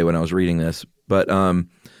other way when I was reading this, but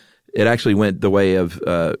it actually went the way of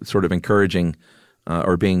sort of encouraging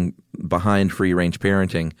or being behind free-range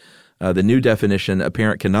parenting. The new definition, a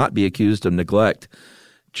parent cannot be accused of neglect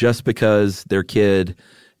just because their kid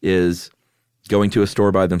is going to a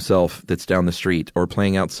store by themselves that's down the street, or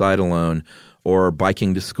playing outside alone, or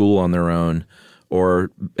biking to school on their own, or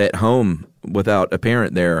at home without a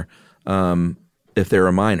parent there if they're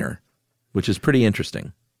a minor, which is pretty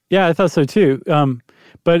interesting. Yeah, I thought so too.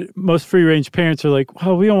 But most free-range parents are like,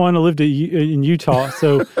 well, we don't want to live in Utah,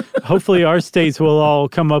 so hopefully our states will all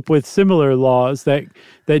come up with similar laws that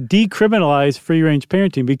decriminalize free-range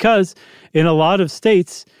parenting, because in a lot of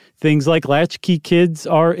states, things like latchkey kids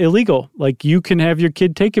are illegal. Like, you can have your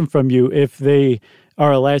kid taken from you if they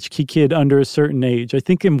are a latchkey kid under a certain age. I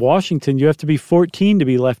think in Washington, you have to be 14 to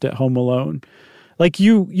be left at home alone. Like,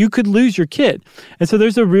 you could lose your kid. And so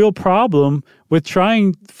there's a real problem with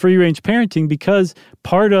trying free-range parenting, because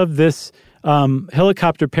part of this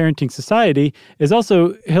helicopter parenting society is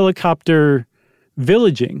also helicopter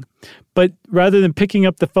villaging. But rather than picking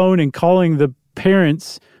up the phone and calling the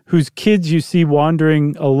parents whose kids you see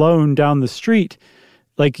wandering alone down the street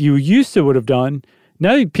like you used to would have done,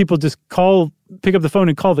 now people just pick up the phone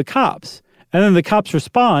and call the cops. And then the cops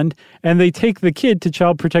respond, and they take the kid to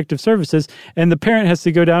Child Protective Services, and the parent has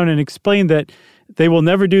to go down and explain that they will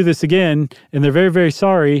never do this again, and they're very, very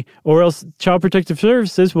sorry, or else Child Protective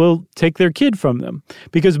Services will take their kid from them.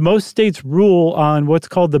 Because most states rule on what's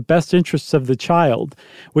called the best interests of the child,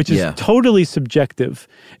 which is totally subjective,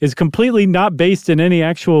 is completely not based in any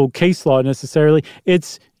actual case law necessarily.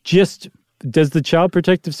 It's just, does the Child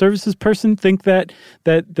Protective Services person think that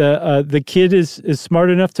the kid is smart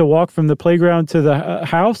enough to walk from the playground to the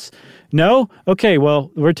house? No? Okay,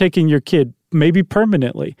 well, we're taking your kid, maybe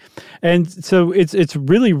permanently. And so it's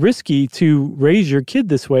really risky to raise your kid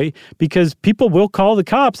this way, because people will call the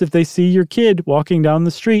cops if they see your kid walking down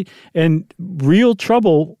the street, and real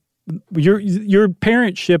trouble, your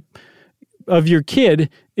parentship of your kid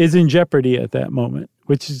is in jeopardy at that moment,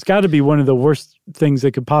 which has got to be one of the worst things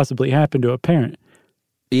that could possibly happen to a parent.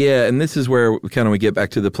 Yeah, and this is where kind of we get back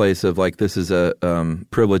to the place of like this is a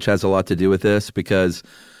privilege has a lot to do with this, because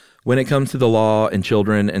when it comes to the law and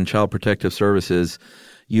children and child protective services,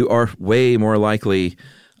 you are way more likely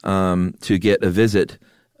to get a visit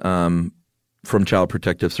from child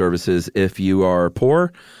protective services if you are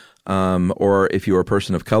poor or if you are a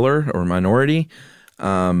person of color or minority.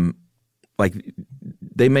 Like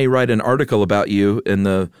they may write an article about you in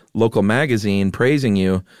the local magazine praising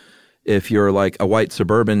you if you're like a white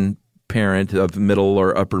suburban parent of middle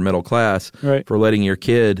or upper middle class for letting your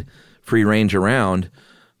kid free range around.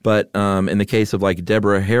 But in the case of like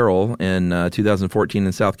Deborah Harrell in 2014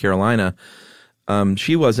 in South Carolina,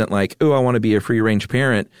 she wasn't like, oh, I want to be a free range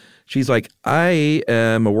parent. She's like, I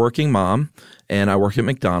am a working mom and I work at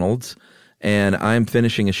McDonald's and I'm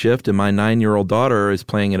finishing a shift and my 9-year-old daughter is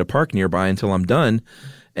playing at a park nearby until I'm done.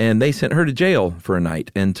 And they sent her to jail for a night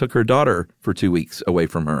and took her daughter for 2 weeks away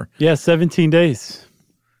from her. Yeah, 17 days.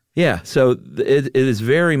 Yeah, so it is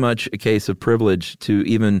very much a case of privilege to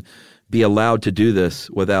even be allowed to do this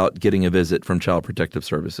without getting a visit from Child Protective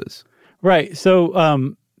Services. Right. So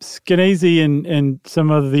Skenazy and some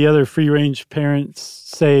of the other free-range parents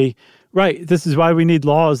say, right, this is why we need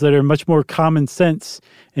laws that are much more common sense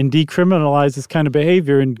and decriminalize this kind of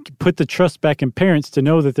behavior and put the trust back in parents to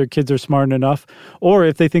know that their kids are smart enough. Or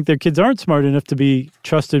if they think their kids aren't smart enough to be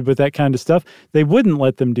trusted with that kind of stuff, they wouldn't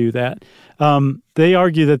let them do that. They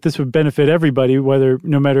argue that this would benefit everybody,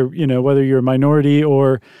 no matter whether you're a minority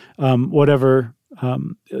or whatever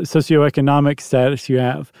socioeconomic status you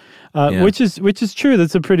have, which is true.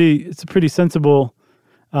 It's a pretty sensible.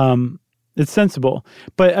 It's sensible.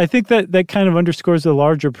 But I think that kind of underscores a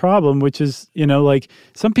larger problem, which is, like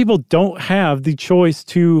some people don't have the choice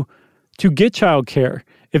to get childcare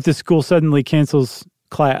if the school suddenly cancels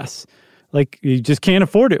class. Like you just can't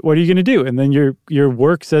afford it. What are you going to do? And then your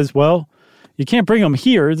work says, well, you can't bring them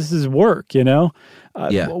here. This is work,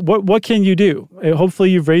 What can you do?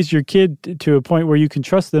 Hopefully you've raised your kid to a point where you can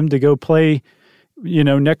trust them to go play,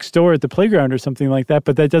 next door at the playground or something like that.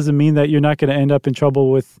 But that doesn't mean that you're not going to end up in trouble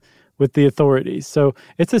with the authorities. So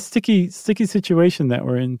it's a sticky situation that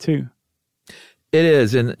we're in too. It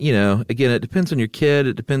is. And, again, it depends on your kid.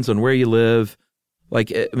 It depends on where you live.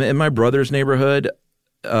 Like in my brother's neighborhood,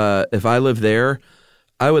 if I lived there,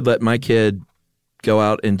 I would let my kid go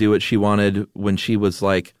out and do what she wanted when she was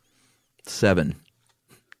like 7.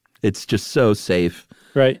 It's just so safe.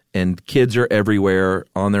 Right. And kids are everywhere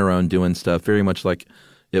on their own doing stuff, very much like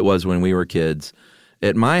it was when we were kids.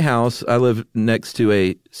 At my house, I live next to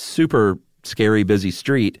a super scary, busy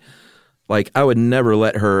street. Like, I would never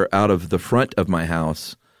let her out of the front of my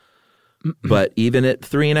house. But even at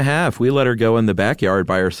 3.5, we let her go in the backyard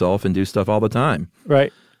by herself and do stuff all the time.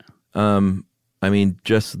 Right. I mean,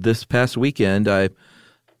 just this past weekend,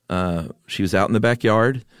 she was out in the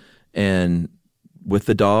backyard and with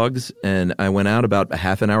the dogs, and I went out about a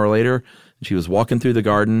half an hour later, and she was walking through the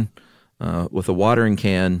garden with a watering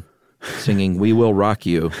can, singing "We Will Rock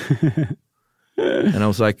You." And I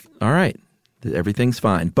was like, all right, everything's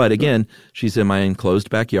fine. But again, she's in my enclosed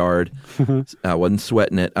backyard. I wasn't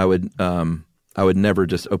sweating it. I would never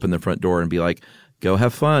just open the front door and be like, go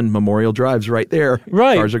have fun. Memorial Drive's right there.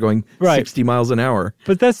 Right. Cars are going 60 miles an hour.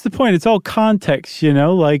 But that's the point. It's all context,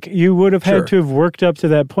 Like you would have had to have worked up to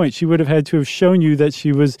that point. She would have had to have shown you that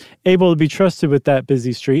she was able to be trusted with that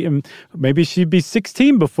busy street, and maybe she'd be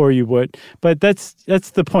 16 before you would. But that's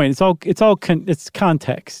the point. It's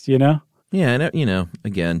context, Yeah, and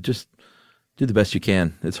again, just do the best you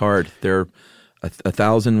can. It's hard. There are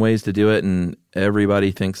 1,000 ways to do it, and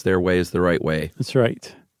everybody thinks their way is the right way. That's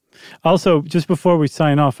right. Also, just before we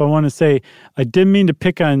sign off, I want to say I didn't mean to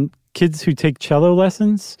pick on kids who take cello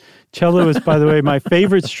lessons. Cello is, by the way, my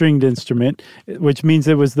favorite stringed instrument, which means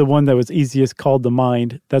it was the one that was easiest called to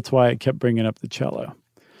mind. That's why I kept bringing up the cello.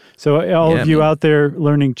 So all of you out there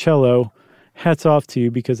learning cello, hats off to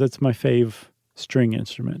you, because that's my fave string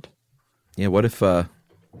instrument. Yeah, what if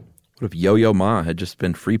Yo-Yo Ma had just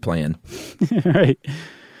been free playing? Right.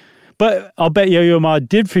 But I'll bet Yo-Yo Ma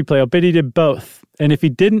did free play. I'll bet he did both. And if he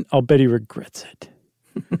didn't, I'll bet he regrets it.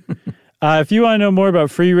 If you want to know more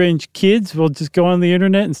about free-range kids, we'll just go on the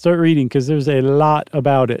internet and start reading, because there's a lot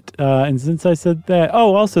about it. And since I said that...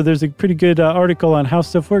 also, there's a pretty good article on How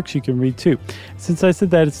Stuff Works you can read, too. Since I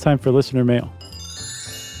said that, it's time for listener mail.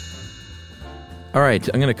 All right,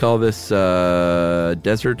 I'm going to call this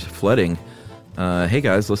Desert Flooding. Hey,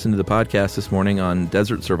 guys, listen to the podcast this morning on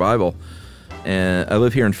desert survival. And I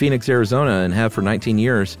live here in Phoenix, Arizona, and have for 19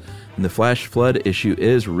 years. And the flash flood issue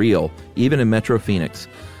is real, even in Metro Phoenix.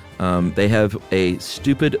 They have a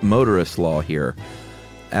stupid motorist law here,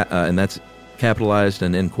 and that's capitalized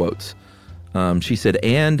and in quotes. She said,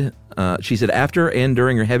 after and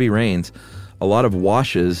during heavy rains, a lot of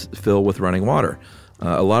washes fill with running water.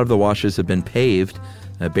 A lot of the washes have been paved.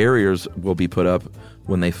 Barriers will be put up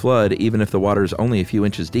when they flood, even if the water is only a few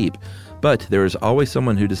inches deep. But there is always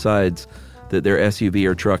someone who decides that their SUV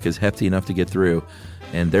or truck is hefty enough to get through,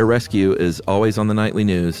 and their rescue is always on the nightly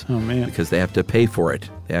news. Oh, man. Because they have to pay for it.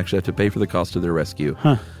 They actually have to pay for the cost of their rescue.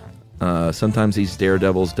 Sometimes these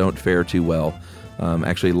daredevils don't fare too well.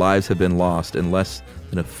 Actually, lives have been lost in less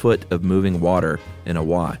than a foot of moving water in a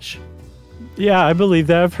wash. Yeah, I believe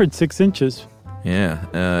that. I've heard 6 inches. Yeah,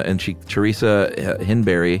 and Teresa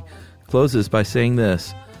Hinberry closes by saying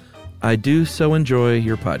this: I do so enjoy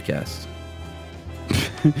your podcast.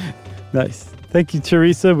 Nice. Thank you,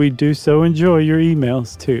 Teresa. We do so enjoy your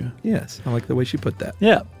emails, too. Yes, I like the way she put that.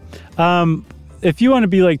 Yeah. If you want to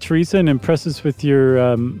be like Teresa and impress us with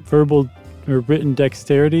your verbal or written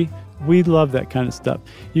dexterity, we love that kind of stuff.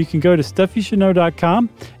 You can go to StuffYouShouldKnow.com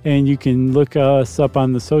and you can look us up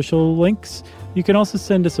on the social links. You can also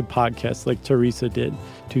send us a podcast like Teresa did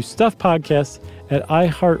to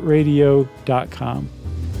stuffpodcast@iheartradio.com.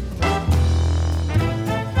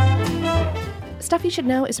 Stuff You Should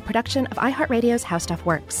Know is a production of iHeartRadio's How Stuff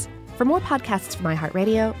Works. For more podcasts from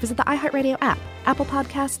iHeartRadio, visit the iHeartRadio app, Apple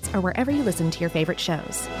Podcasts, or wherever you listen to your favorite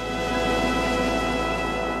shows.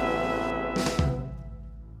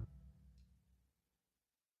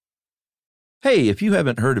 Hey, if you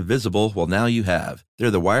haven't heard of Visible, well, now you have.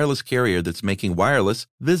 They're the wireless carrier that's making wireless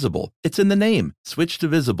visible. It's in the name. Switch to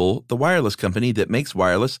Visible, the wireless company that makes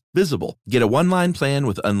wireless visible. Get a one-line plan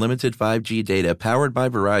with unlimited 5G data powered by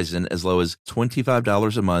Verizon as low as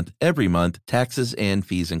 $25 a month, every month, taxes and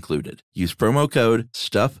fees included. Use promo code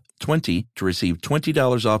STUFF20 to receive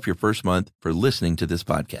 $20 off your first month for listening to this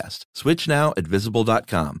podcast. Switch now at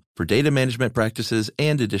Visible.com. For data management practices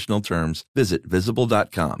and additional terms, visit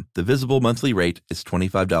Visible.com. The Visible monthly rate is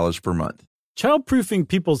 $25 per month. Childproofing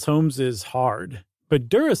people's homes is hard, but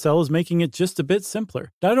Duracell is making it just a bit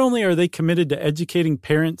simpler. Not only are they committed to educating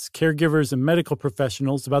parents, caregivers, and medical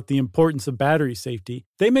professionals about the importance of battery safety,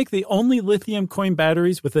 they make the only lithium coin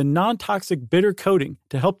batteries with a non-toxic bitter coating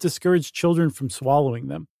to help discourage children from swallowing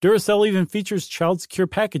them. Duracell even features child-secure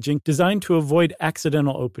packaging designed to avoid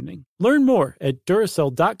accidental opening. Learn more at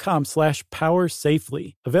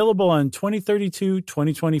Duracell.com/powersafely. Available on 2032,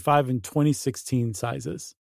 2025, and 2016 sizes.